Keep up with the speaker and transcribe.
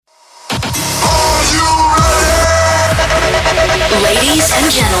Ladies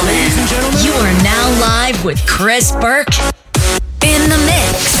and gentlemen, you are now live with Chris Burke in the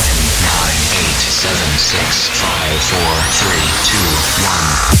mix. 9, 8, 7, 6, 5, 4, 3,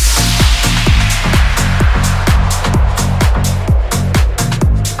 2, 1.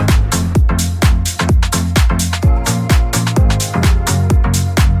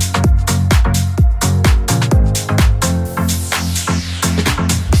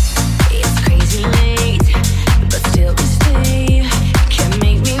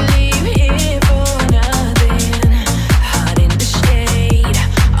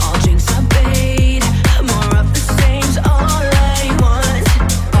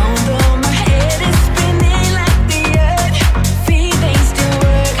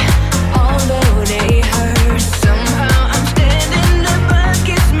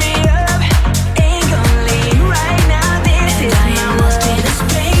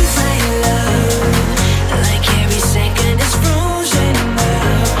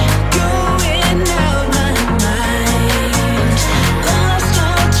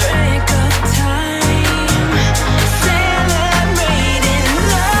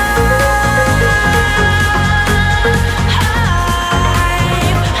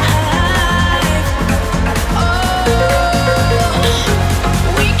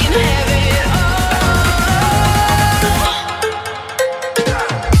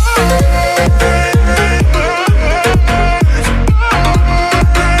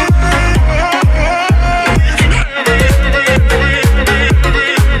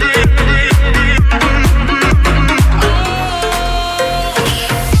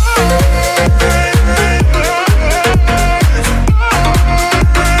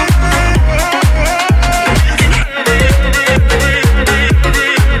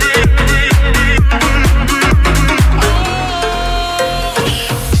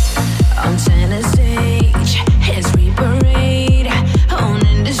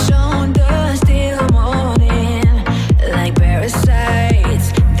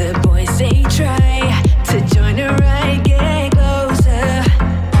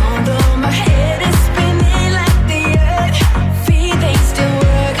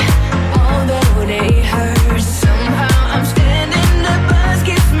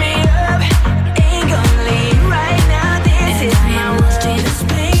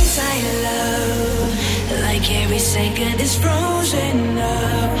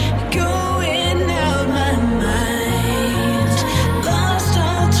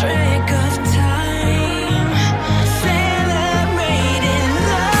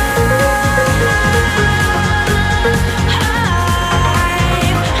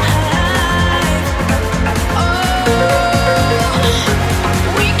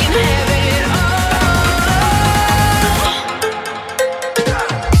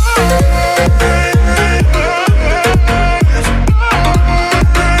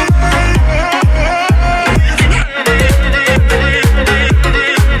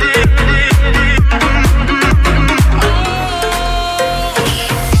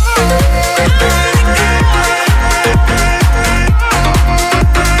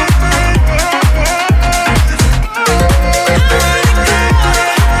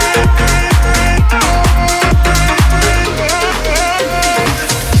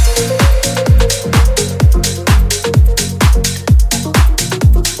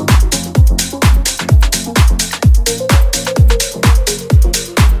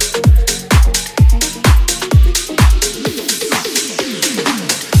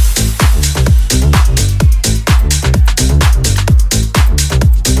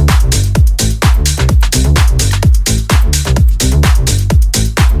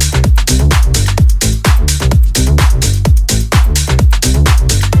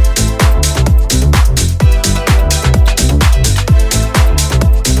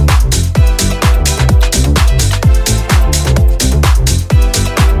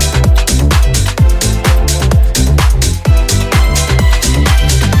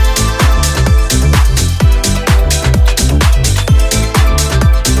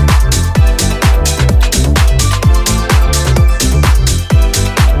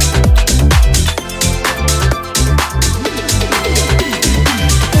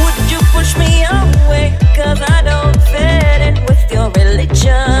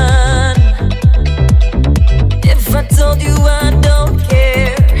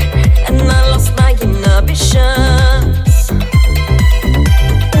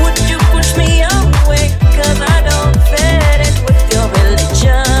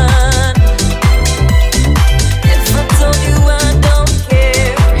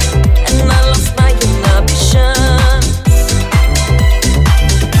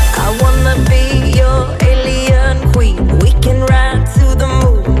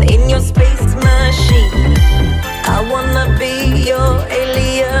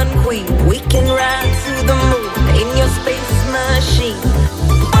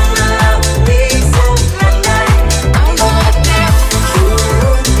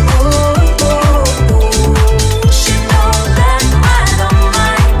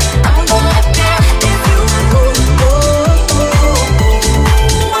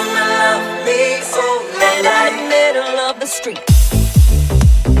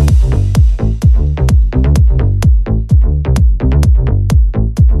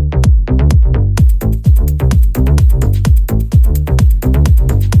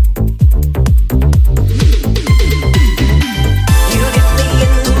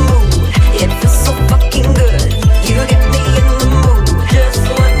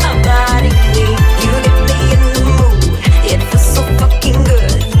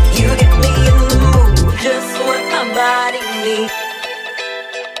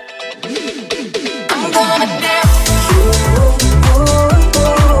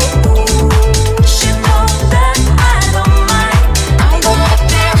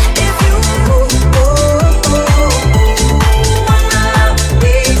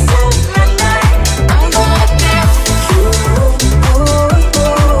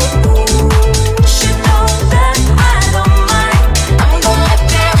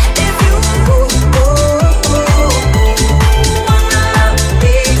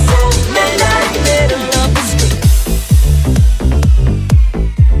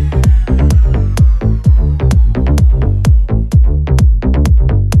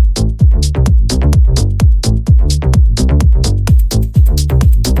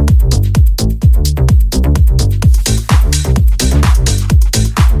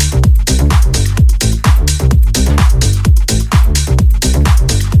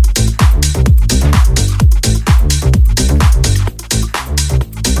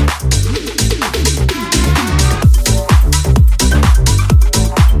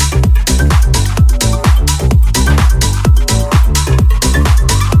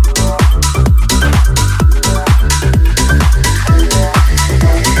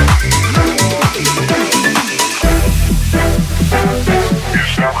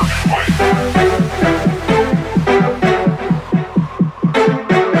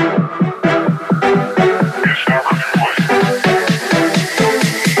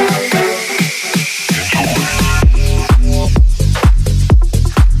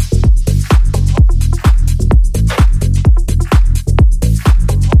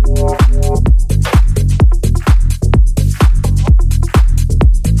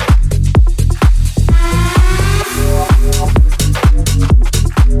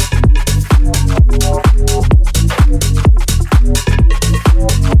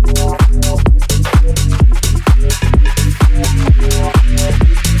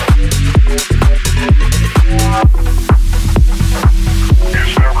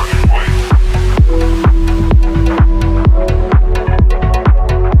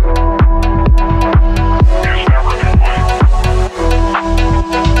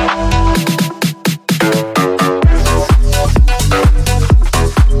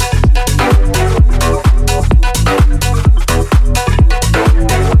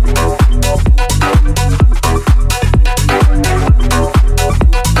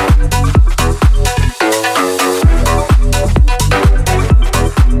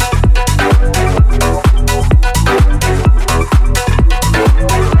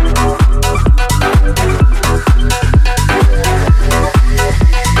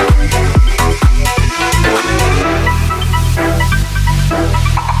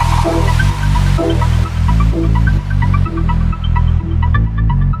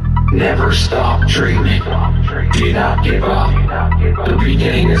 Never stop dreaming. Do not give up. The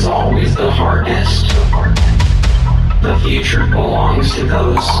beginning is always the hardest. The future belongs to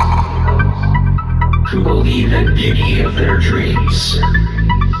those who believe in beauty of their dreams.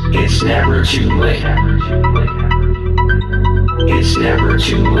 It's never too late. It's never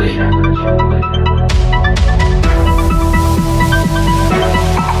too late.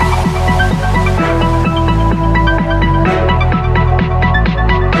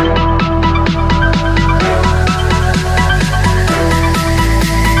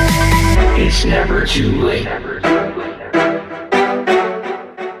 It's never too late.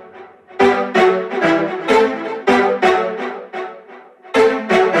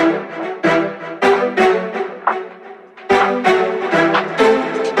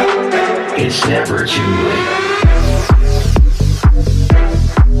 It's never too late.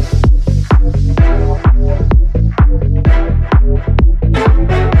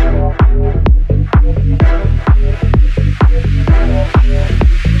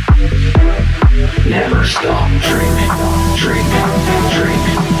 Never stop dreaming, dreaming,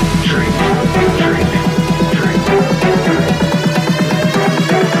 dreaming, dreaming, dreaming, dreaming.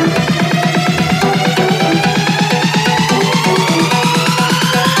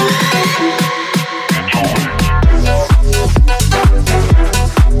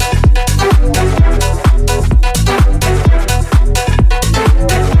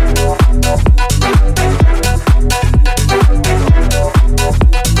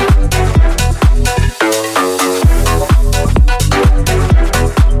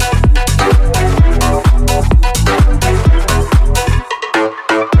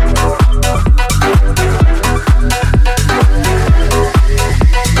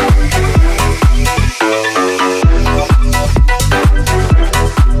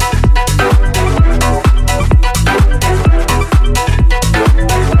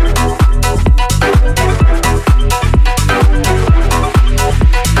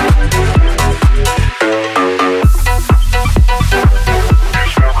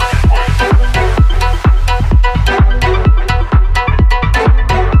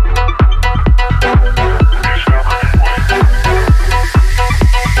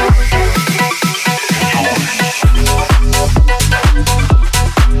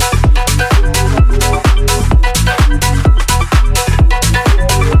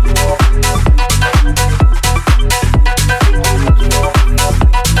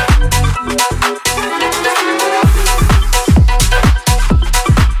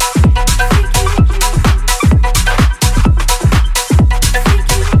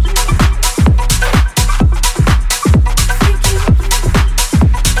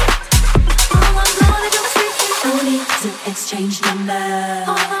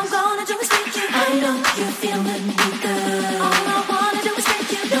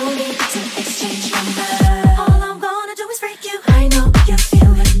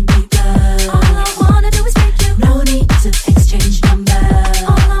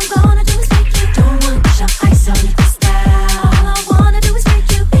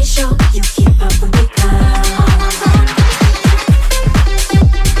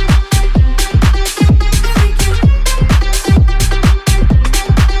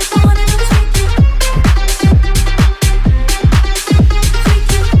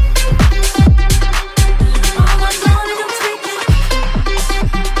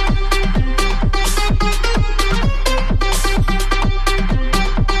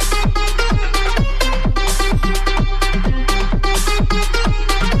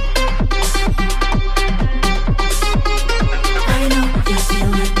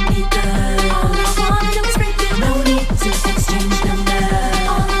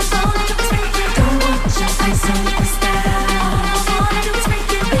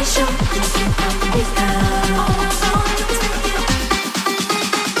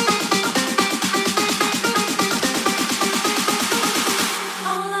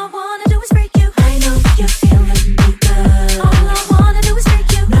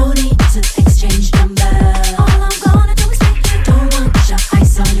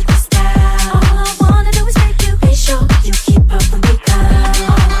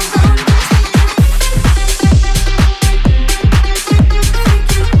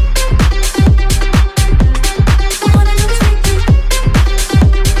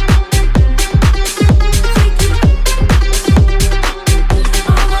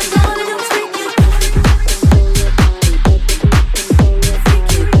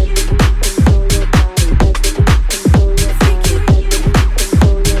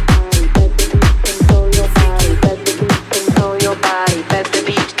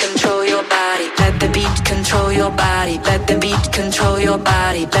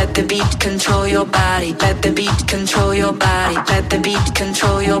 let the beat control your body, let the beat control your body, let the beat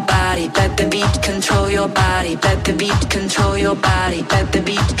control your body, let the beat control your body, let the beat control your body, let the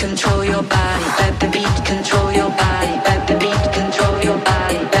beat control your body, let the beat control your body, let the beat control your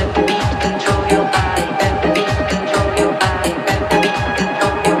body, let the beat control your body, let the beat control your body, let the beat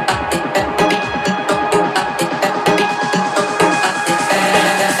control your body, let the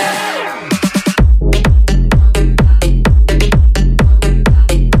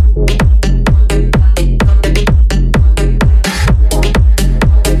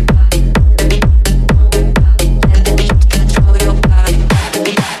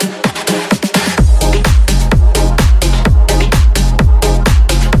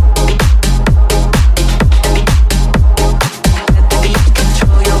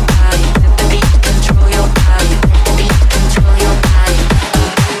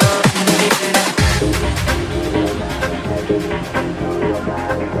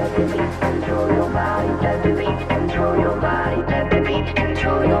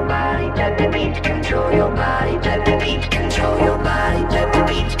beat control your body, let the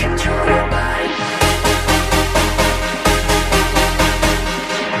beat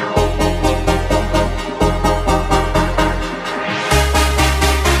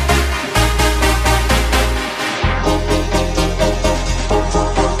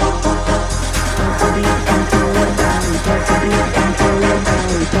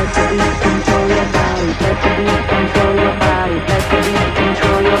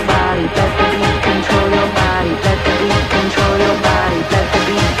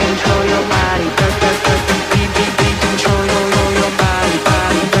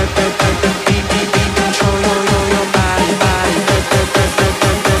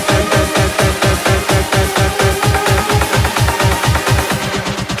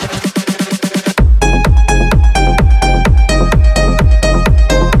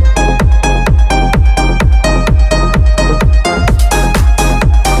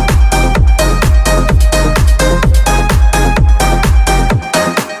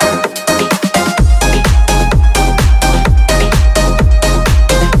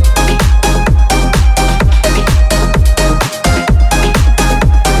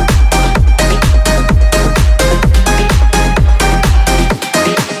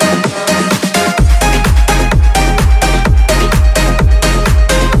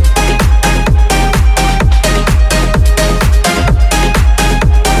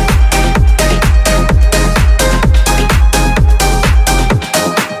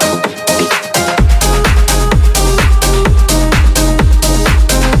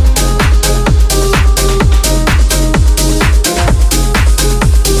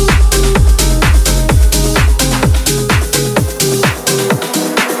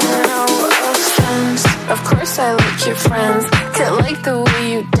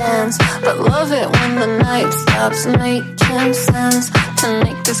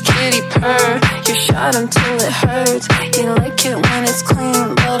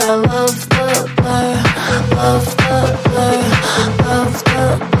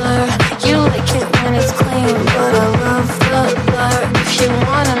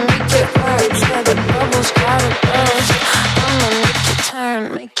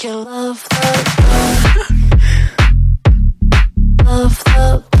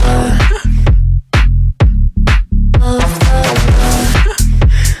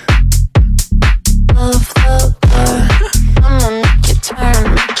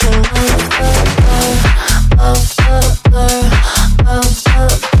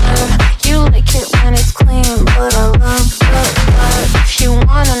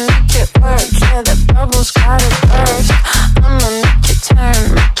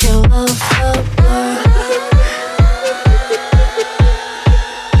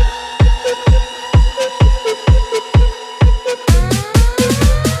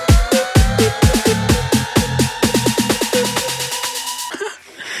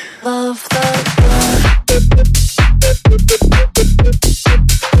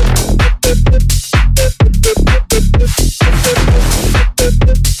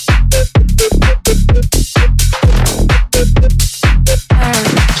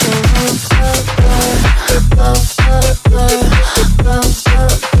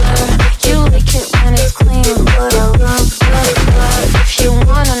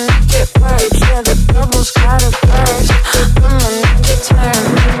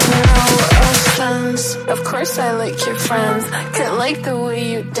like the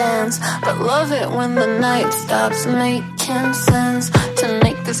way you dance, but love it when the night stops making making sense to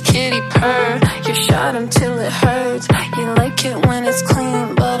make this kitty purr. You shot him till it hurts. You like it when it's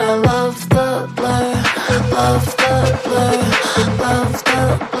clean, but I love the blur. Love the blur. Love the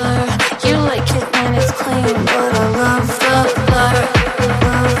blur. You like it when it's clean, but I love the blur.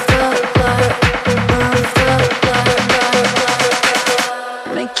 Love the blur. Love the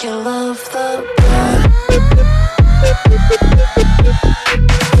blur. Make you love the blur.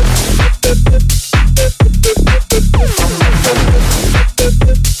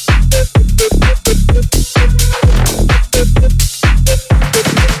 Y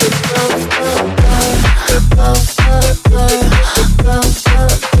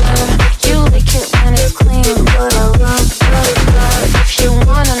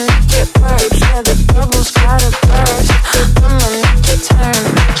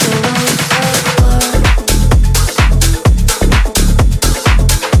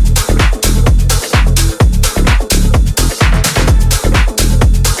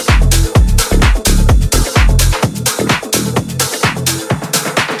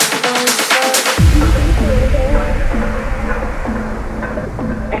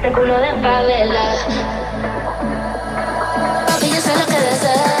yo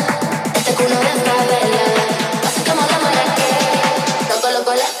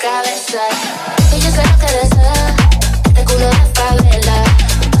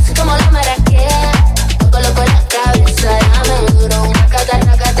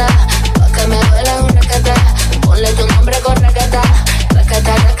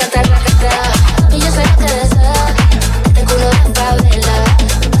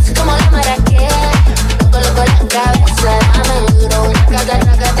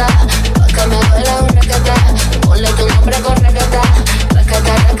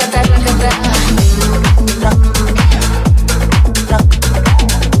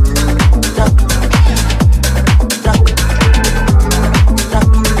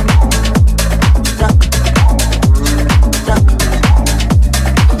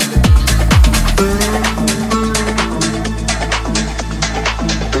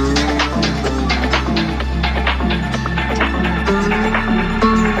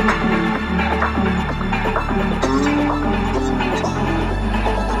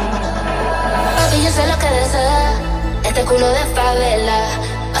lo que desea, este culo de favela,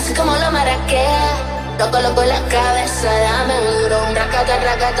 así como lo maraquea, lo coloco en la cabeza, dame duro, un racata,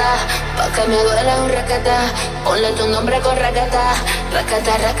 racata, pa' que me duela un racata, ponle tu nombre con racata,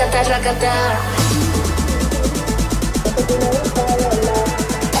 racata, racata, racata.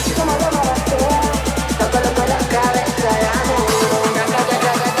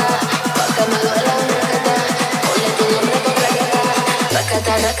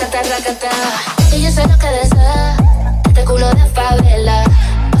 Y yo sé lo que desea, este culo de favela,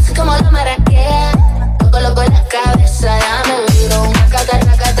 así como lo maraquea, lo coloco en la cabeza, dame duro, un racata,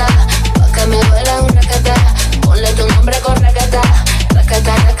 racata, pa' que me duela un racata,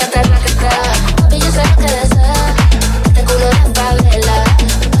 ponle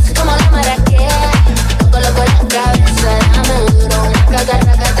tu nombre con racata,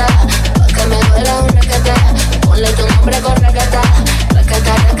 racata, racata, racata.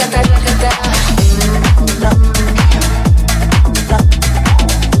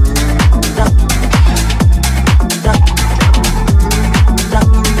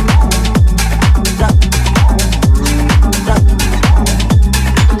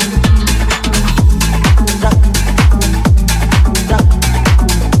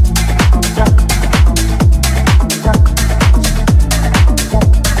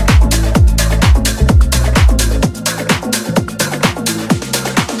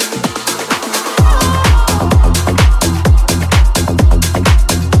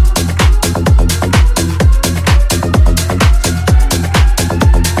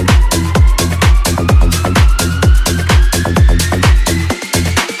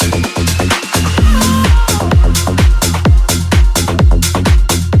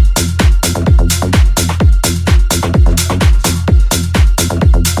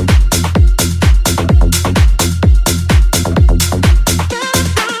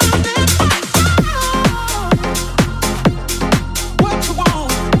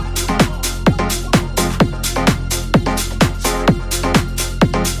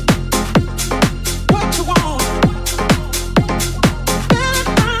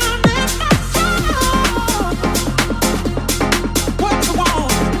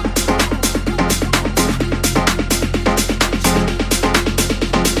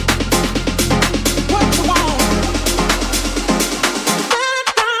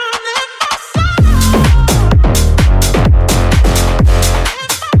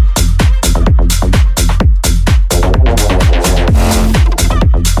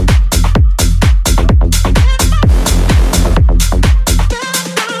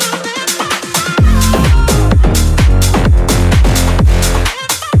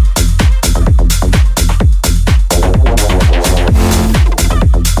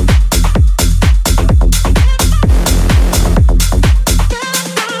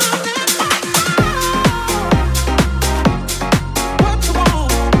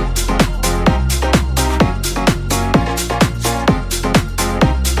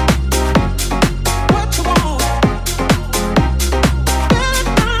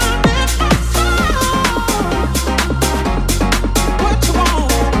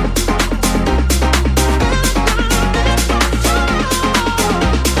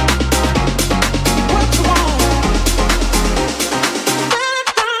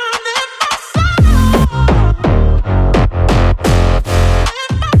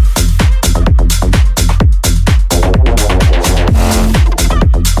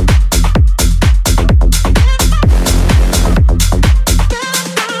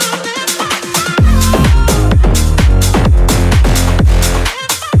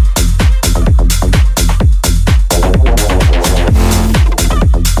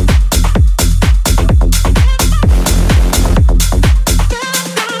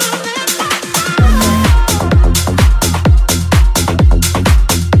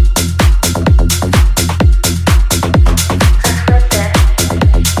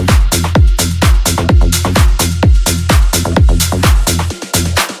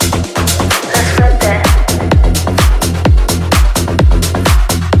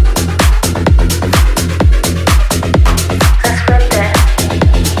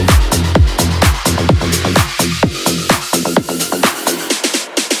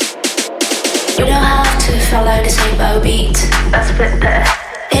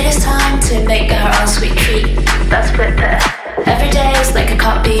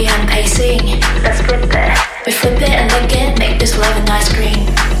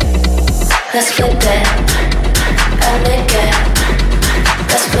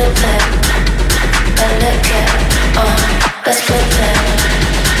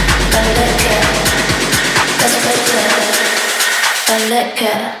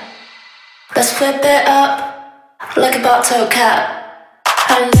 Let's flip it up like a bottle cap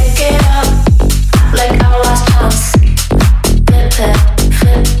and lick it up like our last chance. Flip it,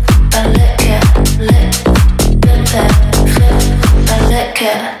 flip and lick it, lick. Flip it, flip and lick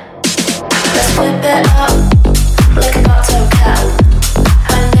it. Let's flip it up like a bottle cap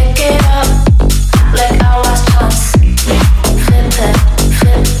and lick it up like our last chance. Flip it,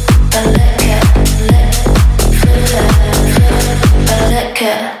 flip and lick it, lick. Flip it, flip and lick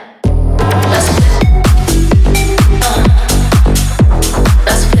it. Let's flip.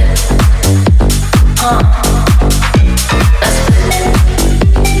 Let's flip. Let's flip.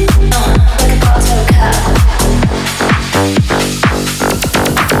 Like a bottle cap.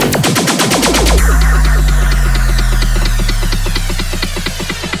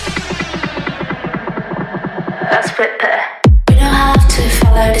 Let's flip it. We don't have to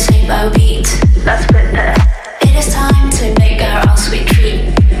follow the same beat. Let's flip it. It is time to make our own sweet treat.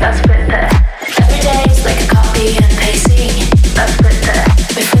 Let's flip it. Every day is like a copy and paste scene. Let's flip it.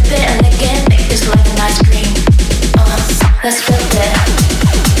 We flip it and again make this life an ice cream. Let's flip it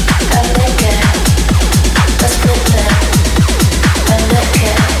and lick it. Let's flip it and lick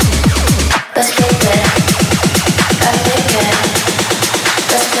it. Let's flip it and lick it.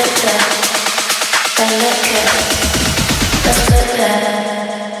 Let's flip it and lick it. Let's flip it.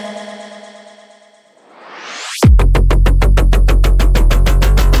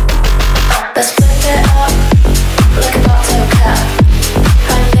 Let's flip it up like a bottle cap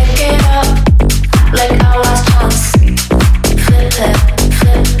and lick it up like our last chance. Flip it,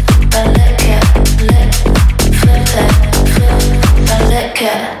 flip and lick it, lick. Flip it, flip and lick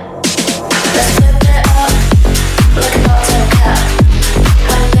it. Let's flip it up like a bottle cap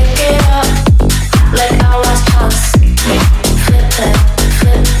and lick it up like our last chance. Flip it,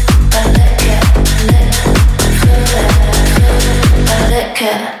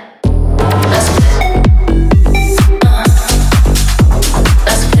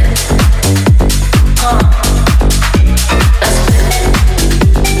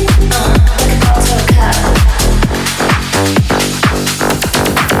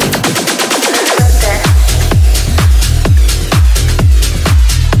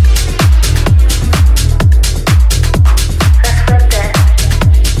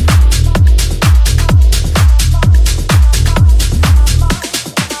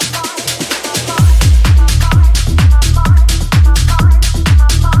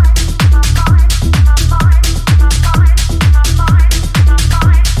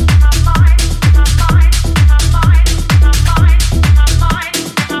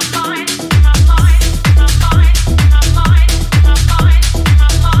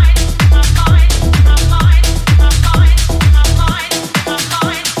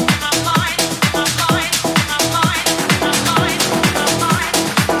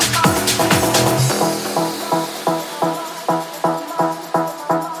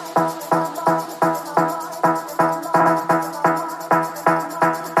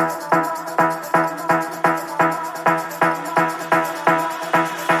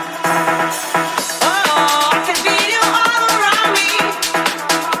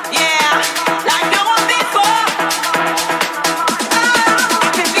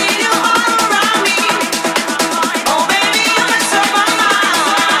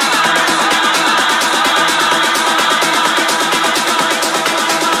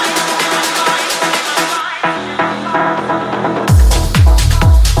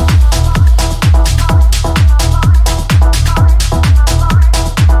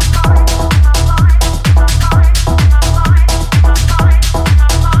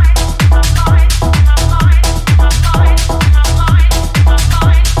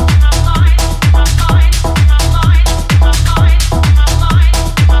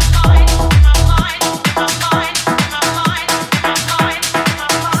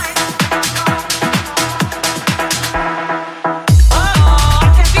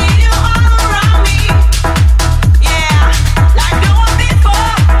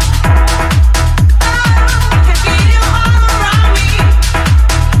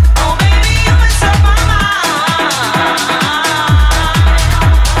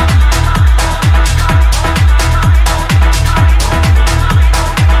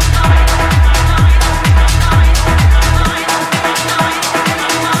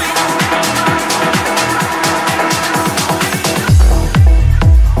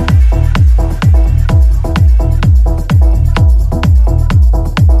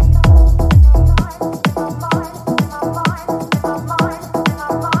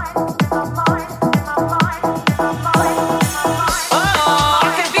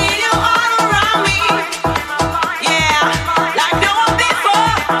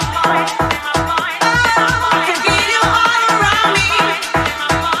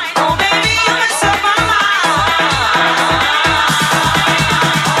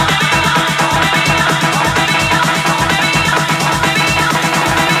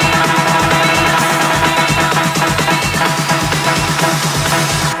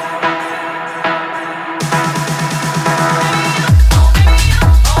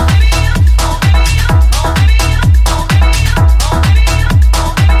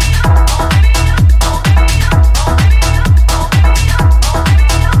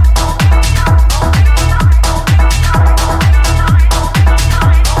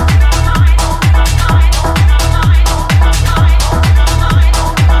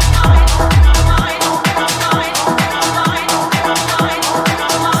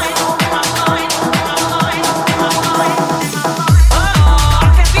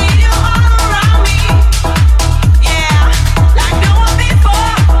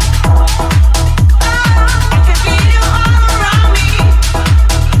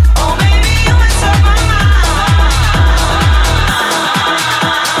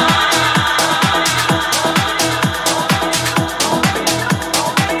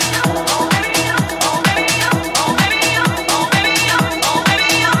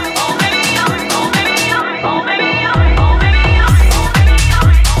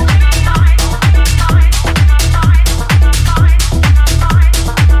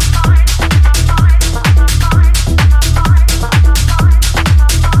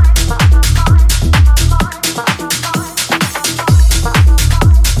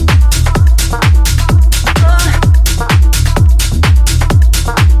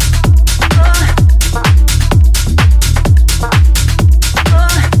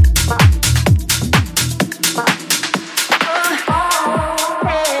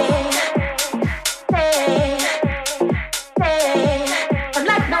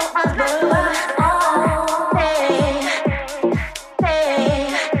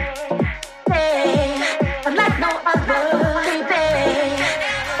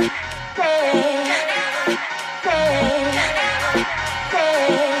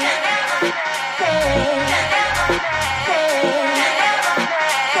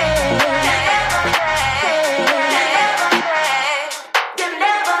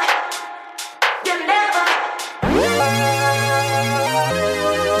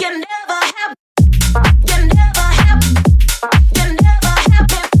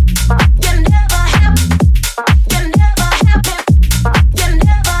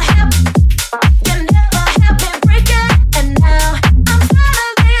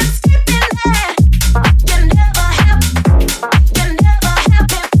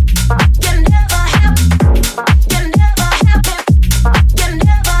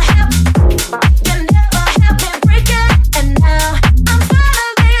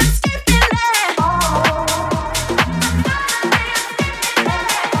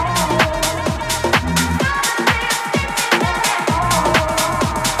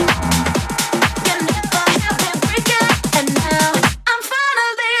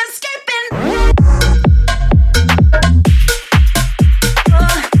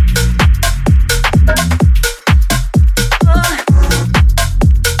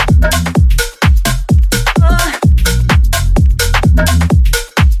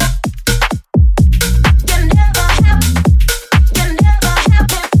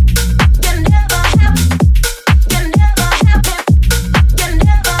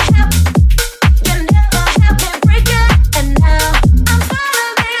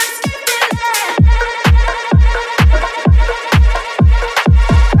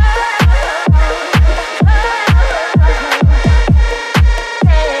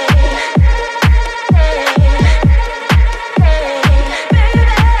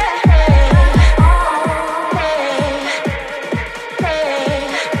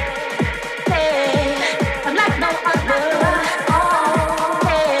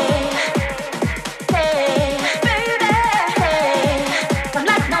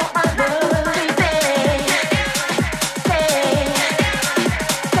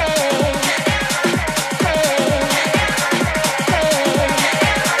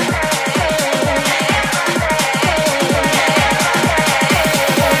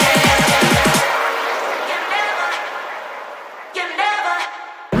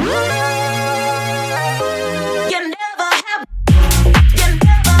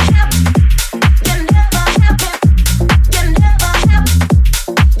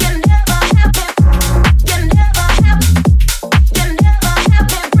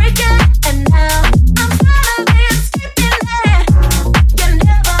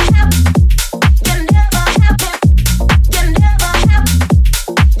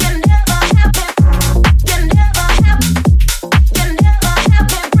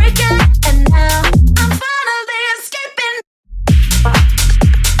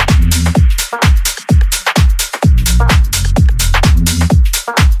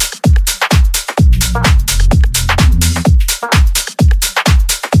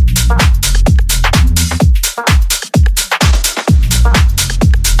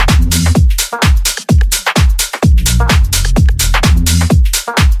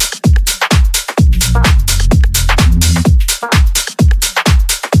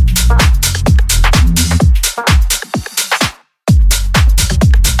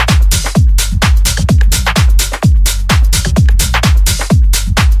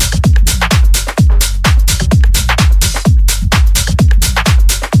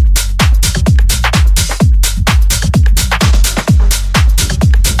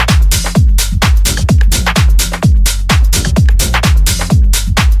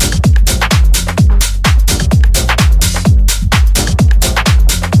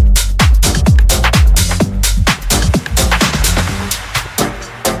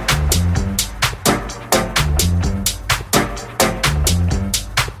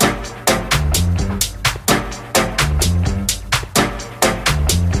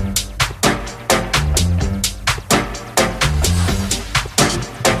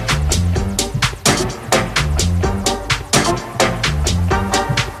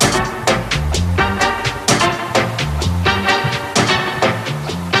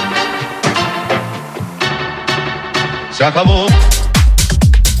 Se acabó.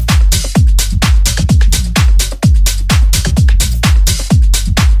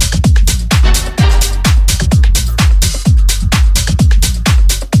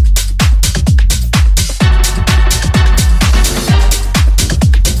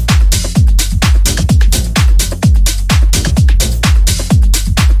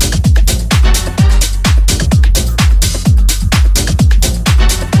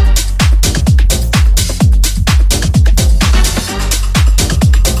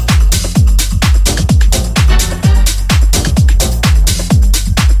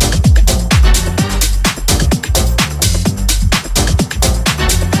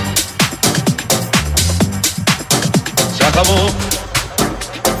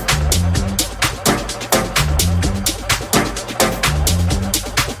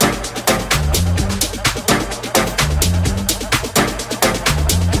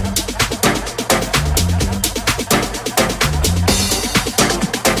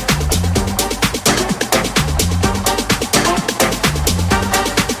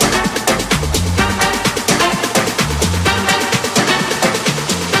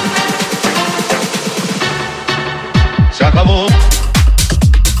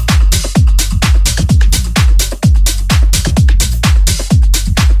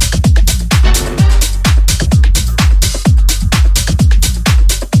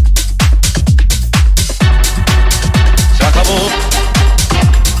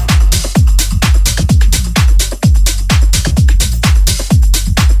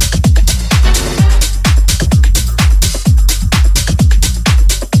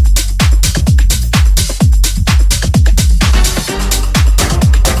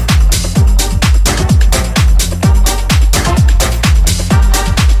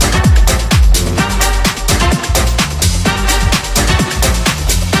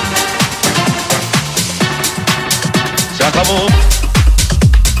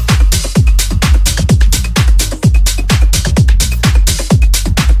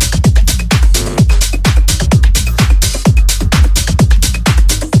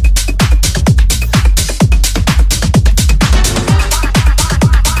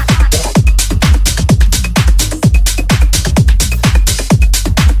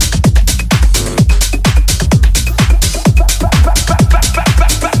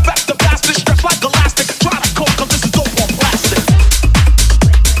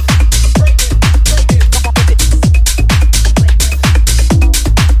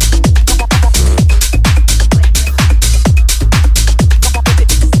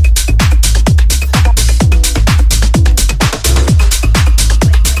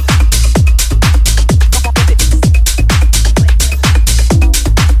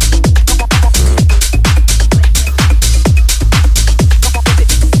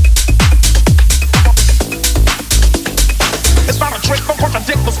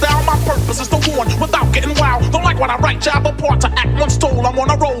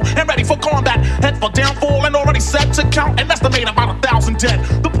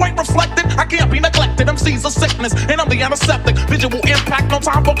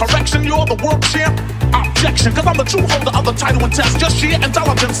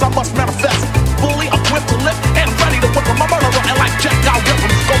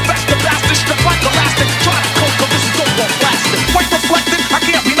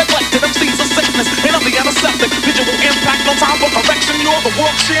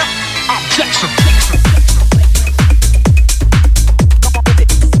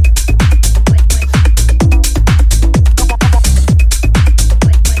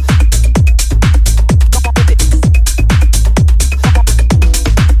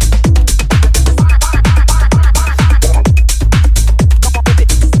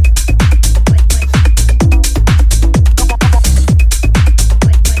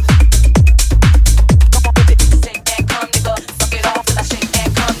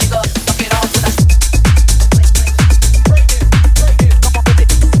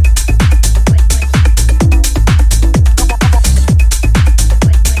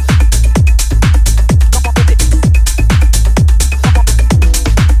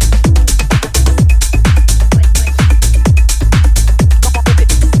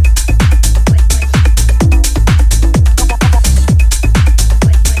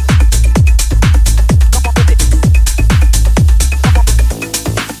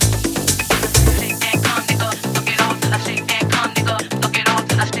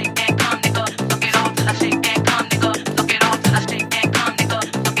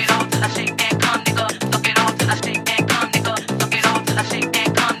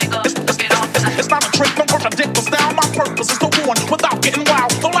 purpose is to warn without getting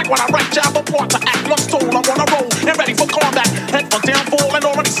wild. Don't like when I write job report to act once told I'm on a roll and ready for head for downfall and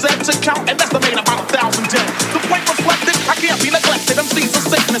already said to count and estimate about 1,000 dead. The point reflected, I can't be neglected. MC's a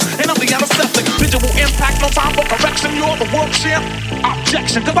sickness and I'm the antiseptic. Visual impact, no time for correction. You're the world champ.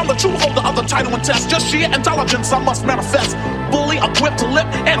 Objection, cause I'm the true holder of the title and test. Just sheer intelligence I must manifest. Fully equipped to lip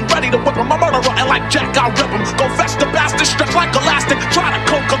and ready to whip him. I'm a murderer and like Jack I rip him. Go fetch the bastard, stretch like elastic. Try to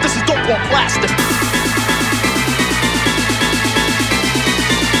coke cause this is dope on plastic.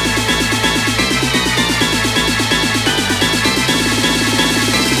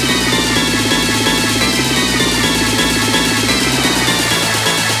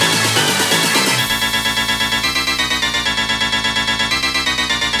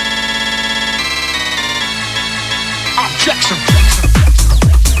 Objection.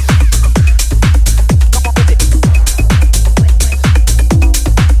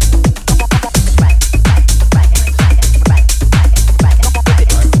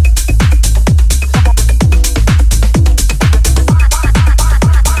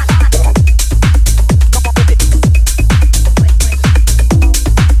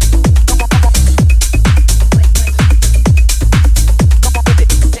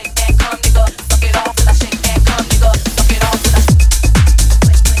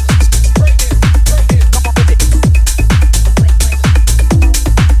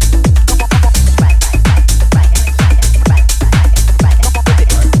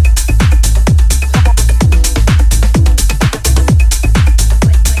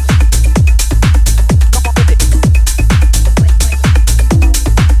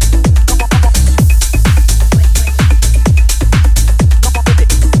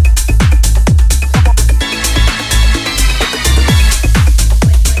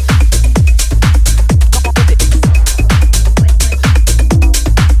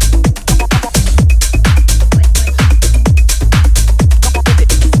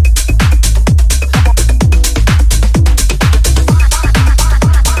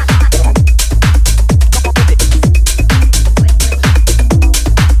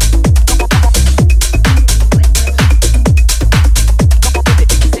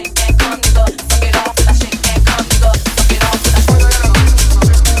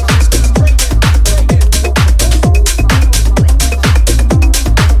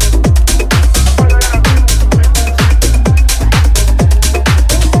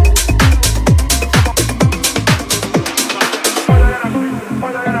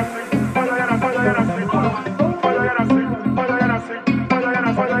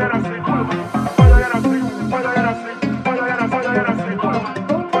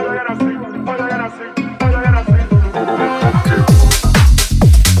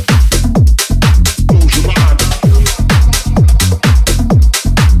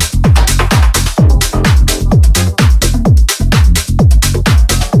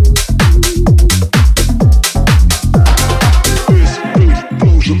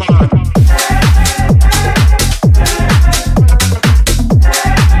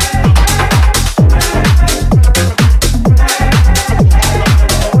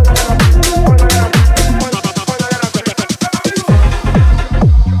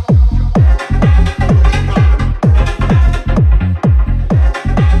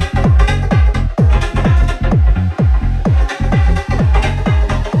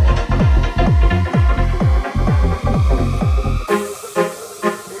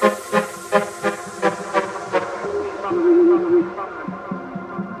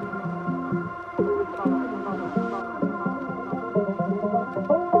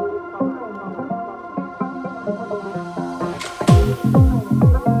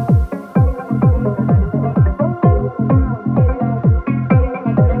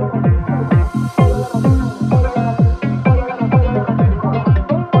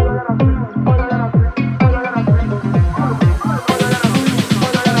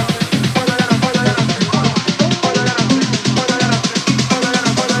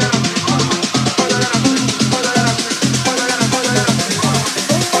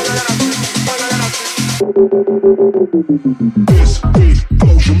 This beat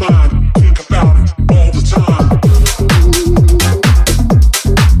blows your mind. Think about it all the time.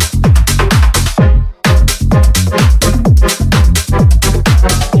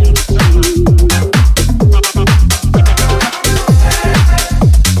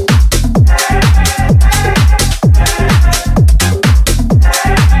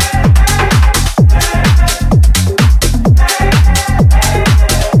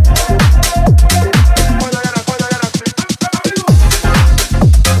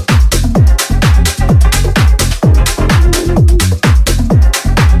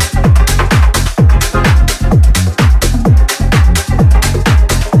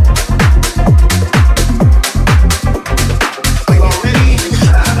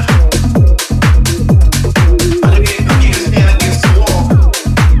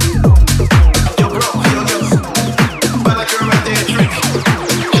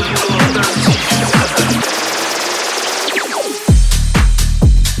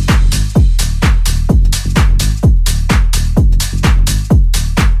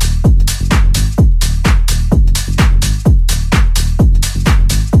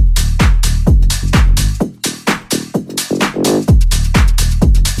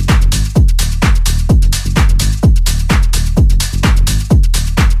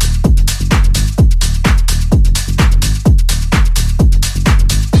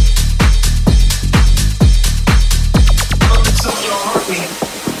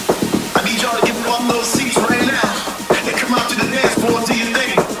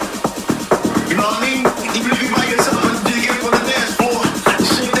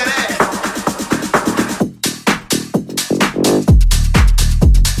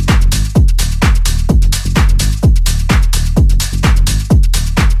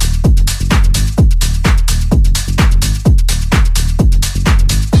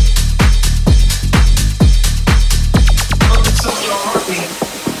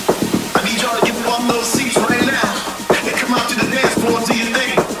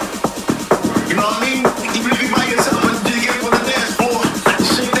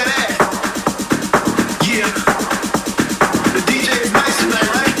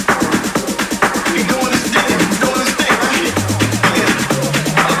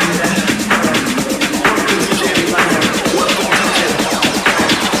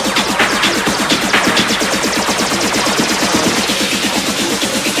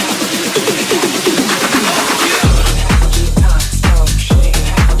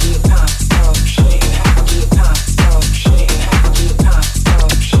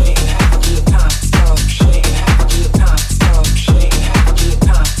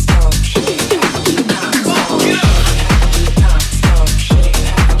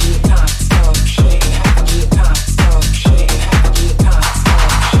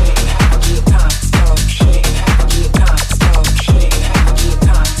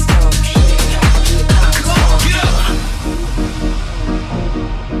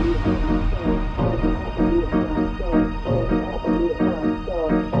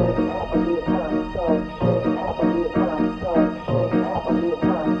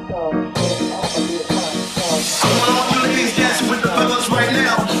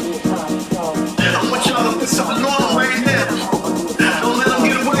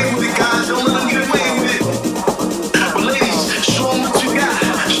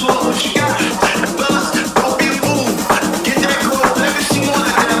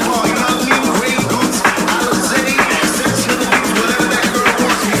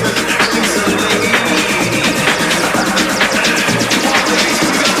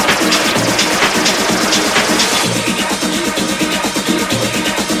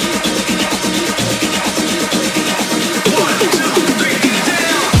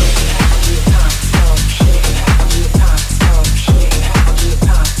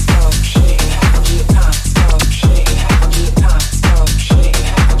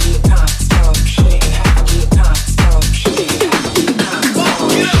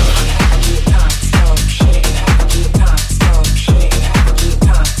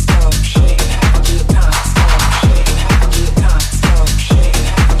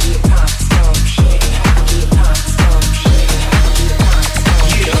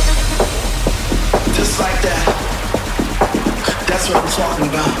 talking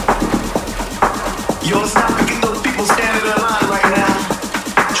about. Yo, let's not forget those people standing in line right now,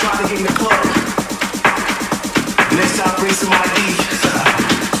 trying to get in the club. Next time, bring some ID.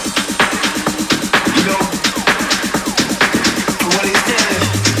 You know, for when they standing,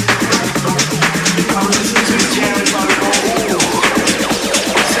 they probably listen to the jam and probably go, ooh,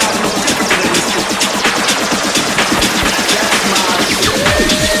 it sounds a little different than this. That's my shit.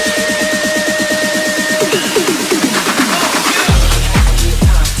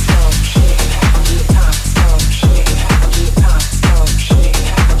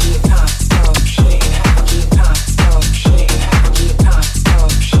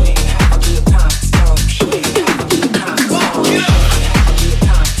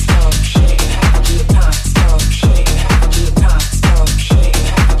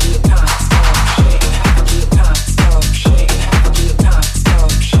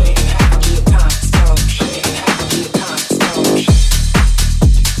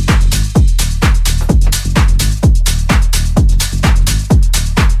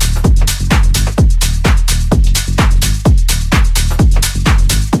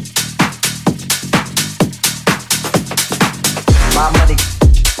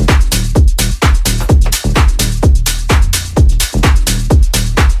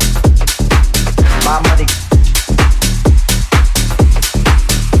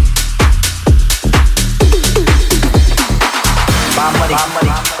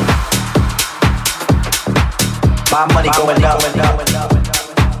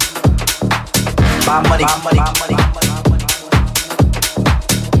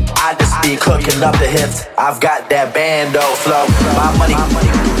 I've got that bando flow. My money going up.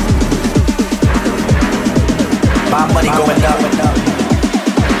 My money going up,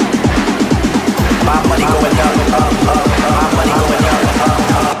 up, up. My money going up, up,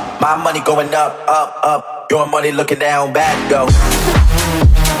 up. My money going up, up, up. Your money looking down bad though.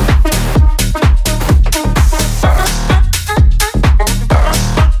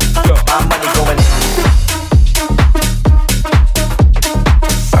 My money going up.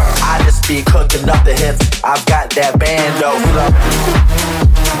 I just be cooking up the hits. I've got that bando flow.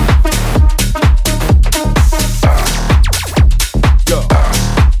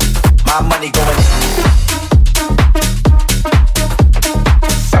 My money going.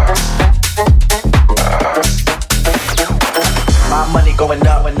 My money going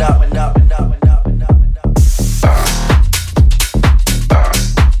up and up and up and up and up and up and up.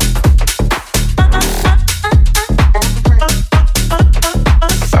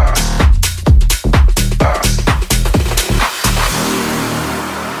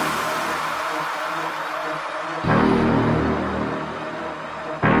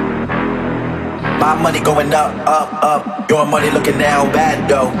 My money going up, up, up. Your money looking down bad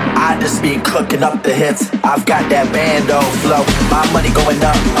though. I just be cooking up the hits. I've got that bando flow. My money going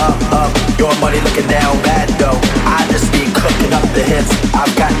up, up, up. Your money looking down bad though. I just be cooking up the hits.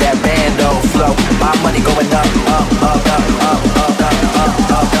 I've got that bando flow. My money going up, up, up, up, up, up, up,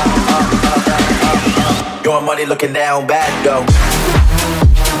 up, up, up, up, up, up. Your money looking down bad though.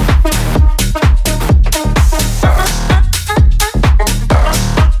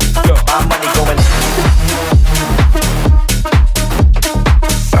 My money going.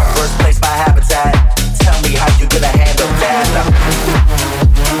 First place, my habitat. Tell me how you gonna handle that.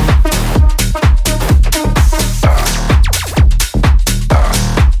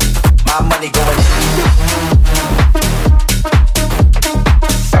 My money going.